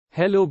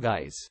Hello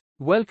guys.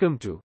 Welcome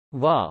to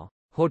Wow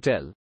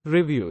Hotel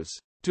Reviews.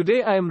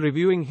 Today I am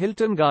reviewing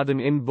Hilton Garden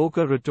Inn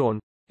Boca Raton.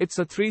 It's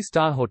a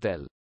 3-star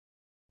hotel.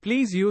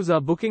 Please use our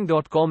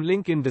booking.com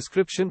link in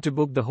description to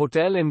book the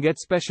hotel and get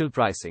special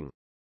pricing.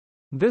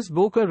 This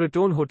Boca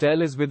Raton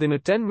hotel is within a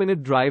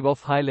 10-minute drive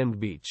of Highland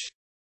Beach.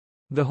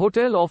 The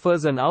hotel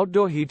offers an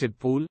outdoor heated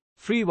pool,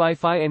 free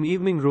Wi-Fi and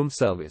evening room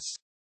service.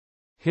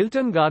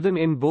 Hilton Garden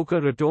Inn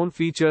Boca Raton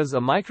features a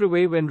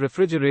microwave and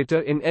refrigerator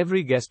in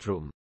every guest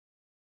room.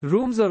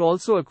 Rooms are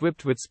also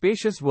equipped with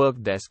spacious work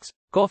desks,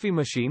 coffee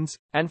machines,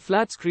 and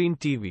flat-screen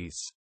TVs.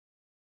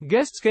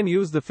 Guests can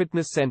use the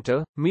fitness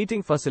center,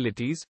 meeting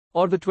facilities,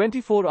 or the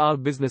 24-hour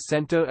business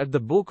center at the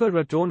Boca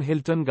Raton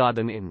Hilton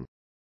Garden Inn.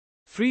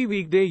 Free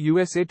weekday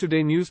USA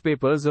Today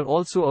newspapers are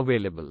also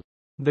available.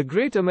 The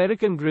Great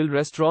American Grill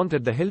restaurant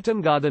at the Hilton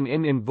Garden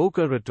Inn in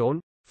Boca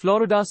Raton,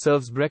 Florida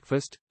serves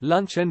breakfast,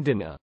 lunch and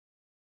dinner.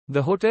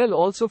 The hotel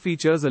also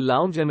features a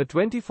lounge and a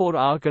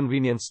 24-hour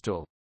convenience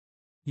store.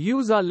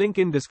 Use our link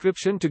in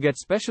description to get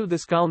special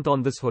discount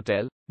on this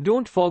hotel.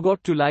 Don't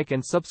forget to like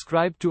and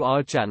subscribe to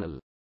our channel.